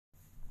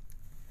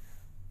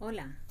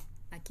Hola,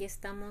 aquí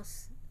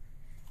estamos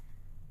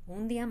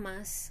un día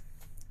más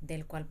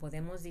del cual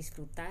podemos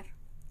disfrutar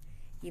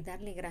y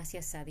darle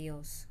gracias a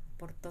Dios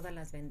por todas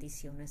las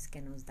bendiciones que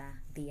nos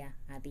da día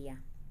a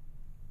día.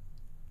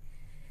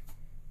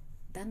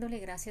 Dándole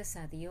gracias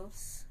a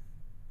Dios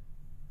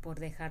por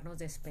dejarnos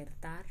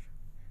despertar,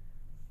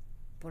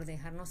 por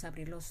dejarnos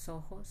abrir los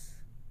ojos,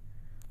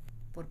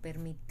 por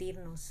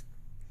permitirnos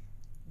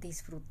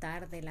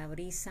disfrutar de la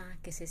brisa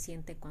que se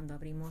siente cuando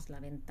abrimos la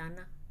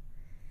ventana,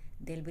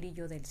 del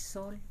brillo del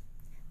sol,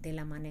 del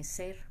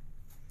amanecer,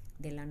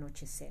 del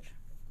anochecer.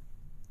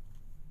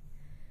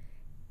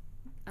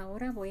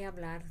 Ahora voy a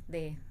hablar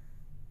de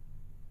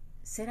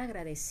ser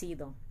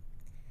agradecido,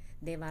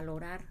 de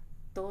valorar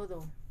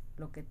todo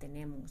lo que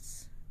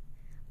tenemos,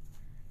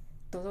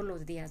 todos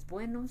los días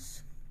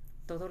buenos,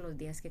 todos los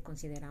días que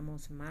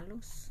consideramos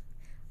malos,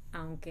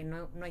 aunque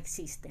no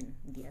existen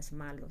días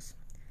malos.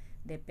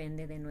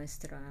 Depende de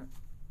nuestra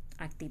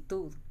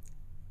actitud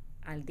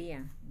al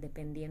día,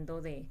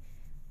 dependiendo de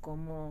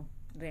cómo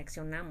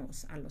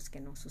reaccionamos a los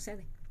que nos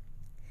suceden.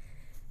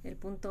 El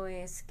punto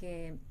es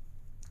que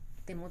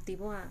te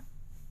motivo a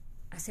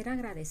ser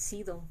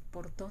agradecido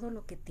por todo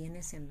lo que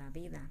tienes en la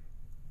vida,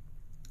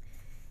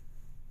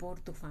 por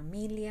tu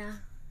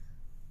familia,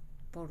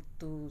 por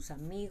tus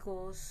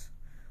amigos,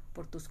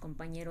 por tus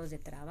compañeros de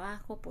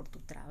trabajo, por tu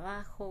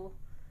trabajo,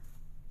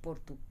 por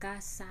tu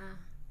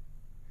casa,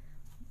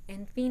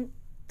 en fin,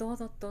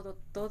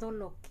 todo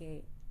lo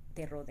que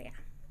te rodea.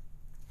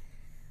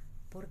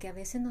 Porque a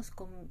veces nos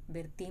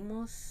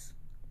convertimos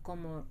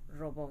como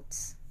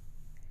robots.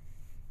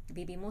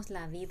 Vivimos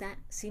la vida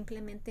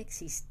simplemente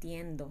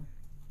existiendo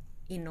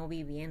y no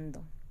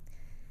viviendo.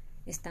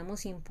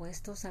 Estamos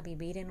impuestos a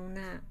vivir en un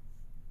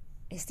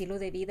estilo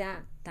de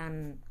vida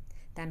tan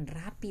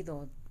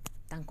rápido,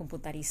 tan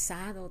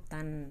computarizado,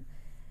 tan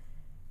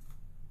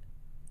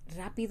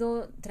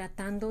rápido,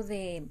 tratando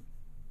de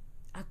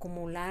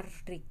acumular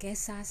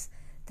riquezas,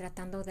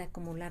 tratando de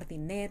acumular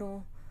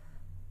dinero,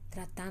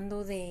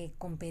 tratando de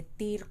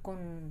competir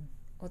con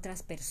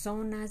otras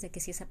personas, de que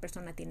si esa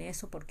persona tiene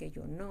eso, porque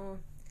yo no.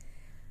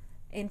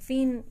 En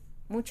fin,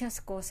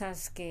 muchas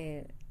cosas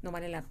que no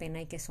vale la pena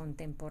y que son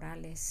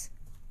temporales.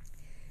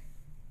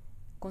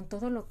 Con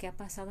todo lo que ha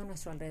pasado a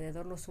nuestro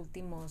alrededor los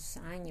últimos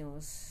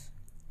años,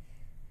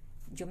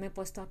 yo me he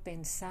puesto a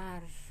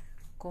pensar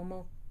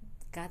cómo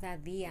cada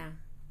día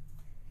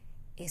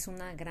es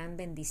una gran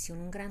bendición,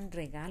 un gran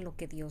regalo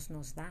que Dios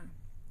nos da,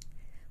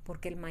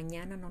 porque el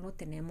mañana no lo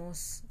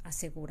tenemos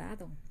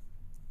asegurado.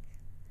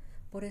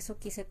 Por eso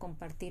quise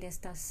compartir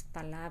estas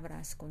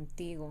palabras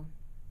contigo,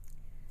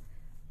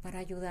 para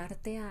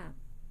ayudarte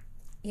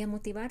y a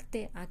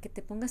motivarte a que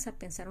te pongas a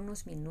pensar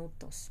unos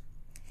minutos,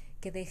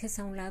 que dejes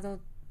a un lado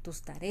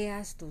tus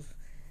tareas,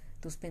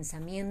 tus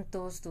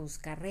pensamientos, tus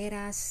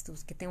carreras,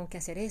 que tengo que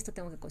hacer esto,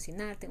 tengo que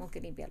cocinar, tengo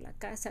que limpiar la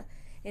casa,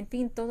 en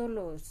fin, todas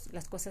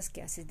las cosas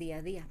que haces día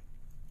a día.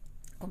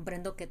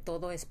 Comprendo que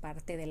todo es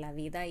parte de la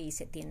vida y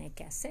se tiene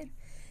que hacer.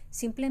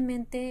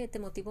 Simplemente te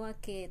motivo a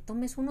que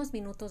tomes unos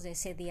minutos de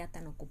ese día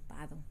tan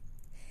ocupado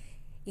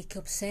y que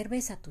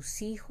observes a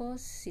tus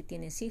hijos, si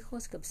tienes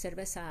hijos, que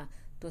observes a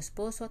tu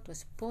esposo, a tu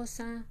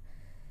esposa,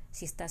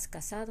 si estás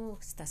casado,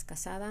 estás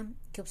casada,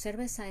 que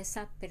observes a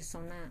esa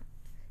persona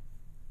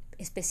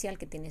especial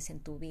que tienes en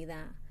tu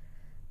vida,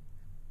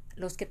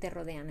 los que te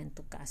rodean en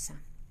tu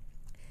casa.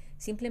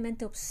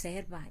 Simplemente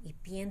observa y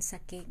piensa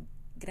qué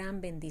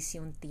gran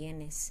bendición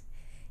tienes,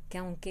 que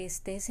aunque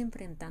estés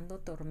enfrentando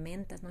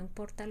tormentas, no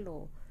importa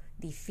lo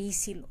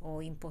difícil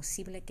o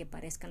imposible que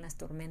parezcan las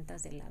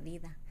tormentas de la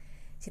vida,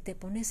 si te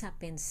pones a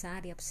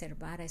pensar y a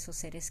observar a esos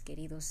seres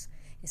queridos,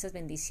 esas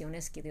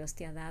bendiciones que Dios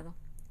te ha dado,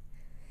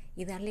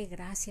 y darle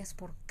gracias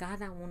por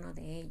cada uno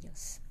de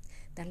ellos,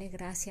 darle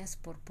gracias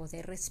por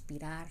poder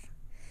respirar,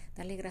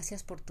 darle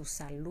gracias por tu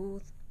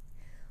salud,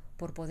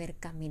 por poder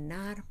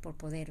caminar, por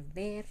poder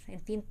ver,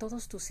 en fin,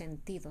 todos tus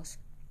sentidos.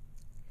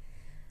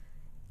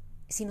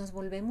 Si nos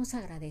volvemos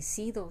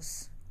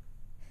agradecidos,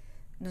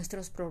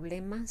 nuestros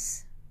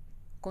problemas,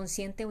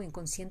 consciente o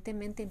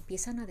inconscientemente,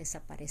 empiezan a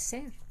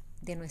desaparecer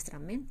de nuestra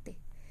mente,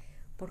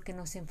 porque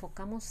nos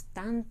enfocamos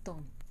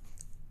tanto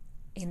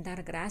en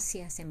dar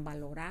gracias, en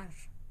valorar,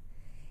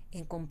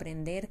 en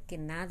comprender que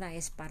nada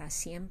es para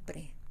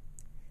siempre,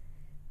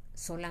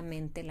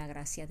 solamente la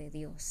gracia de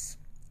Dios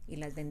y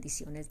las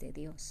bendiciones de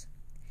Dios.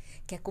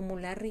 Que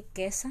acumular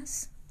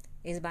riquezas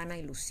es vana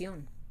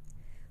ilusión,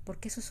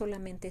 porque eso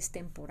solamente es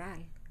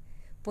temporal.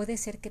 Puede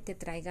ser que te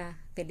traiga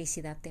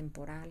felicidad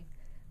temporal,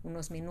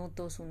 unos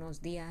minutos,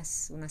 unos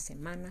días, unas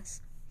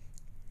semanas,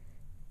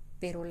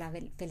 pero la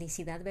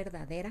felicidad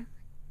verdadera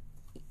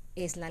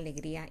es la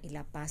alegría y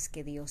la paz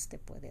que Dios te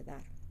puede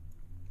dar.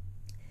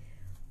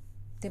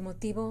 Te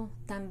motivo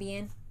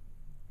también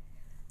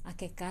a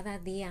que cada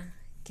día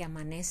que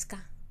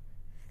amanezca,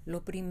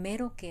 lo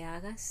primero que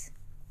hagas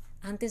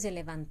antes de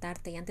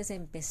levantarte y antes de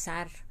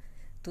empezar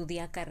tu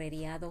día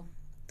carrereado,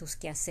 tus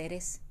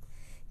quehaceres,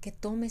 que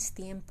tomes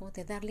tiempo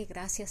de darle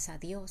gracias a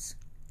Dios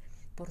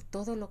por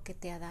todo lo que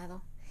te ha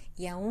dado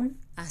y aún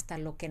hasta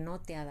lo que no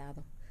te ha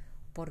dado,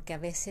 porque a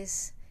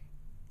veces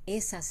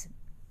esas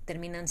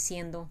terminan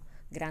siendo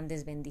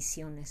grandes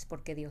bendiciones,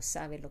 porque Dios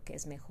sabe lo que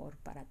es mejor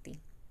para ti.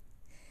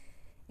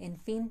 En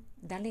fin,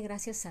 dale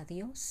gracias a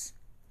Dios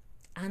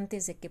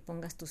antes de que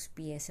pongas tus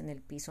pies en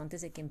el piso,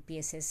 antes de que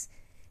empieces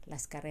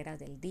las carreras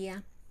del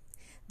día.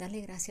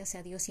 Dale gracias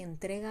a Dios y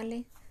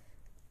entrégale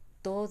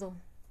todo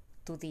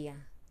tu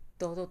día,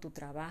 todo tu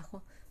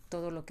trabajo,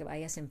 todo lo que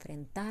vayas a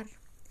enfrentar.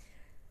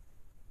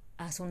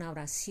 Haz una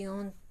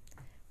oración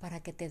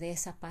para que te dé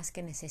esa paz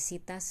que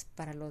necesitas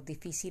para lo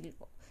difícil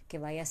que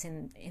vayas a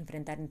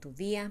enfrentar en tu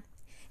día.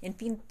 En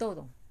fin,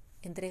 todo.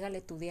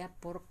 Entrégale tu día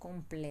por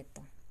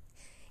completo.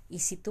 Y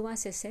si tú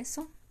haces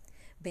eso,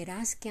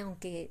 verás que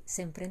aunque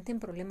se enfrenten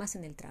problemas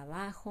en el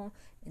trabajo,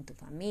 en tu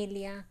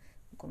familia,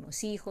 con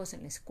los hijos,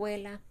 en la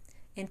escuela,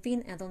 en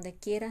fin, a donde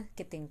quiera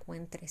que te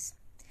encuentres,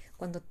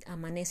 cuando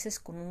amaneces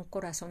con un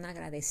corazón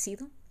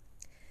agradecido,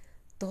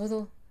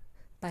 todo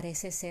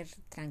parece ser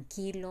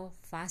tranquilo,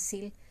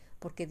 fácil,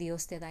 porque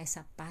Dios te da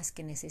esa paz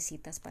que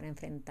necesitas para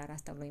enfrentar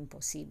hasta lo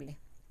imposible.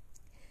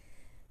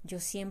 Yo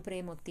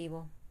siempre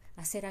motivo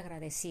a ser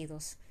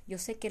agradecidos. Yo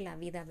sé que la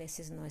vida a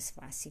veces no es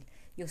fácil.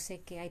 Yo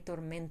sé que hay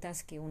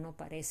tormentas que uno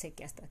parece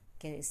que hasta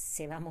que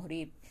se va a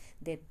morir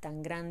de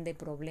tan grande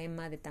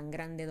problema, de tan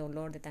grande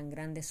dolor, de tan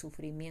grande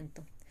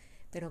sufrimiento.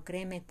 Pero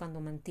créeme,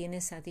 cuando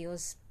mantienes a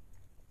Dios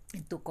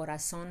en tu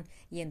corazón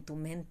y en tu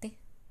mente,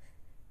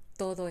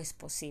 todo es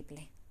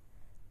posible.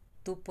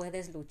 Tú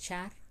puedes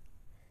luchar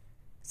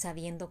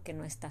sabiendo que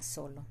no estás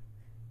solo,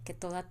 que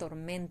toda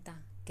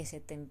tormenta que se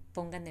te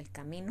ponga en el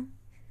camino,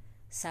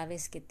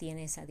 sabes que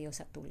tienes a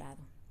Dios a tu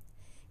lado.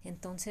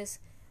 Entonces,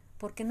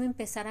 ¿por qué no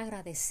empezar a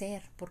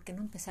agradecer? ¿Por qué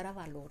no empezar a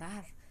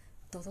valorar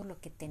todo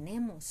lo que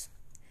tenemos?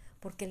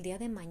 Porque el día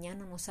de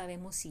mañana no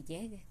sabemos si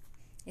llegue,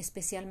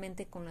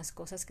 especialmente con las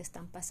cosas que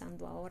están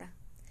pasando ahora.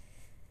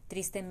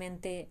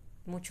 Tristemente,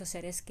 muchos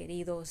seres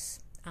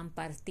queridos han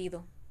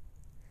partido.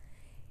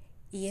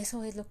 Y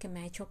eso es lo que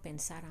me ha hecho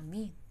pensar a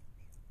mí,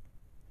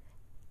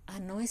 a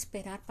no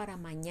esperar para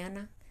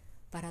mañana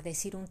para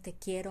decir un te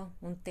quiero,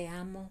 un te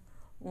amo,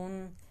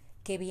 un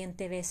qué bien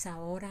te ves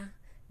ahora,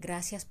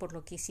 gracias por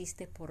lo que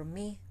hiciste por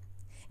mí,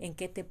 en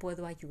qué te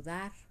puedo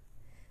ayudar.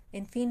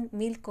 En fin,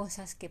 1000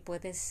 cosas que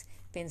puedes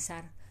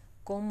pensar,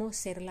 cómo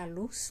ser la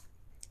luz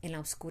en la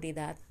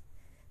oscuridad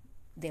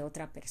de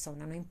otra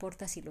persona. No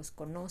importa si los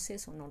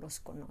conoces o no los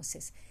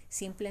conoces,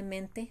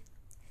 simplemente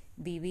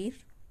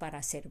vivir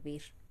para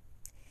servir.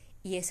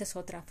 Y esa es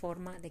otra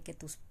forma de que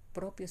tus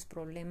propios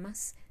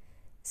problemas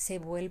se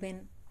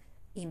vuelven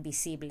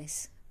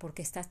invisibles,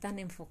 porque estás tan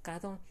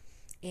enfocado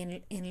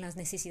en las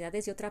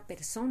necesidades de otra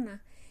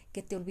persona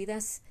que te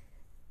olvidas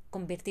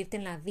convertirte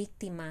en la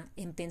víctima,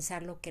 en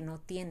pensar lo que no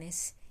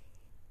tienes.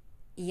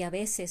 Y a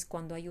veces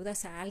cuando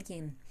ayudas a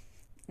alguien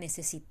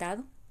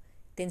necesitado,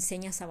 te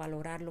enseñas a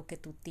valorar lo que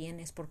tú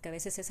tienes, porque a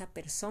veces esa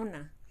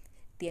persona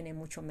tiene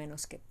mucho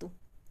menos que tú.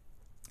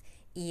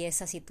 Y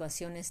esas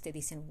situaciones te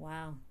dicen,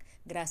 wow,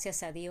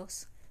 gracias a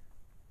Dios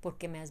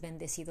porque me has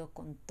bendecido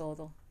con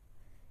todo.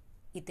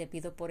 Y te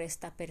pido por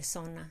esta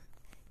persona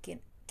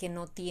que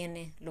no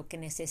tiene lo que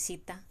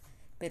necesita,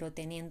 pero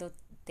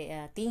teniéndote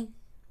a ti,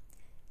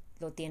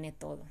 lo tiene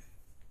todo.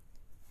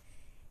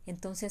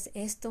 Entonces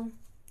esto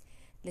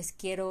les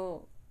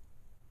quiero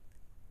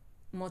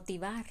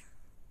motivar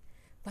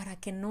para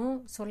que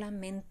no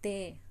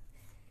solamente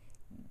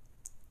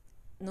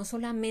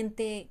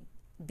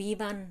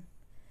vivan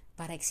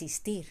para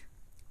existir,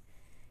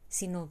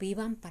 sino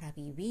vivan para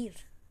vivir,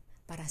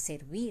 para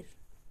servir.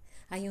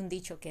 Hay un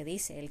dicho que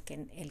dice, el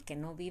que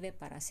no vive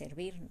para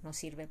servir, no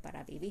sirve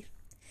para vivir.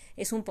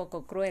 Es un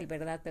poco cruel,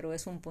 ¿verdad? Pero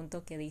es un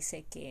punto que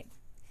dice que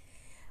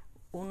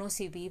uno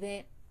si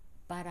vive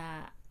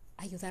para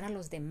ayudar a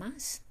los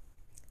demás,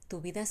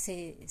 tu vida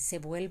se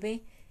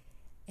vuelve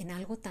en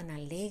algo tan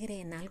alegre,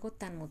 en algo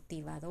tan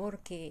motivador,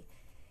 que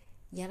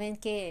ya ven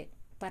que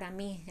para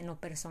mí, en lo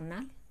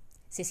personal,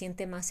 se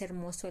siente más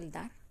hermoso el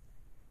dar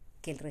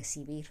que el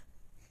recibir.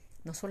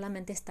 No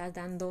solamente estás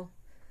dando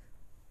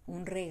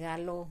un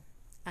regalo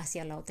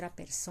hacia la otra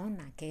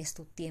persona, que es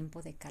tu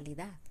tiempo de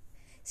calidad,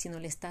 sino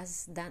te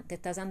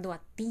estás dando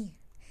a ti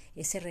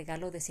ese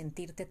regalo de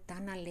sentirte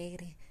tan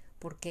alegre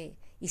porque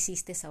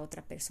hiciste a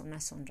otra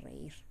persona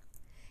sonreír.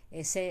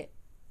 Ese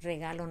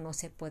regalo no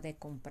se puede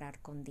comprar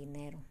con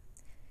dinero.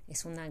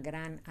 Es una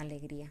gran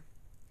alegría.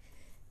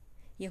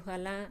 Y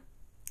ojalá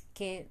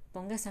que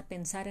pongas a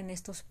pensar en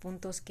estos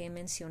puntos que he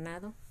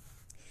mencionado,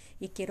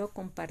 y quiero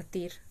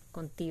compartir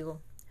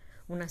contigo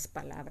unas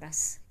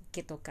palabras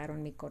que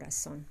tocaron mi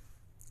corazón.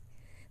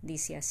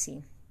 Dice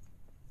así: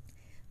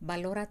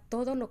 valora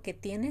todo lo que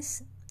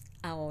tienes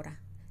ahora,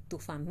 tu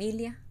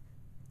familia,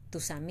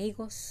 tus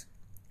amigos,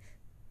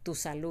 tu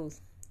salud,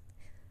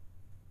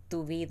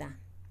 tu vida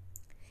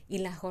y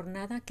la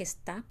jornada que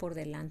está por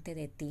delante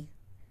de ti.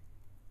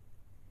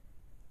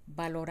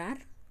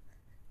 Valorar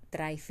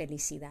trae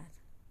felicidad.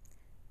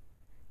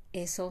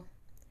 Eso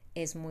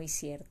es muy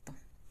cierto.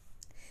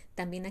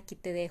 También aquí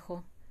te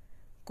dejo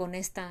con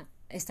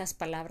estas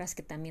palabras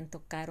que también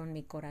tocaron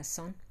mi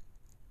corazón,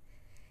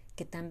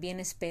 que también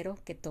espero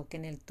que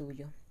toquen el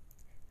tuyo.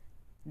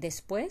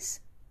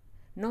 Después,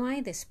 no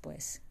hay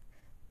después,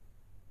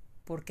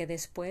 porque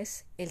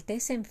después el té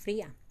se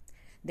enfría,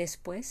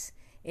 después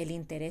el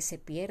interés se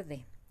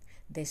pierde,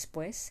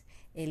 después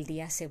el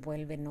día se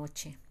vuelve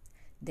noche,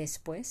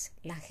 después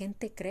la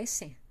gente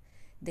crece,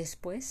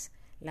 después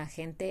la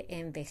gente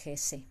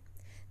envejece,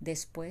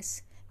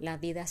 después la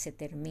vida se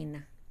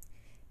termina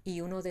y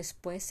uno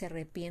después se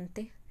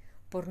arrepiente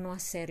por no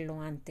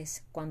hacerlo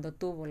antes cuando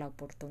tuvo la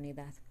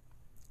oportunidad.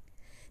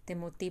 Te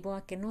motivo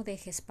a que no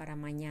dejes para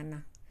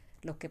mañana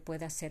lo que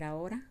puedas hacer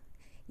ahora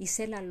y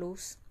sé la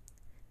luz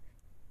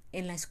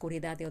en la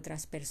oscuridad de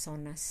otras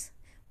personas,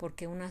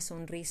 porque una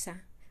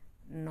sonrisa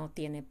no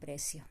tiene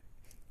precio.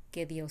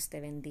 Que Dios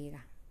te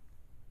bendiga.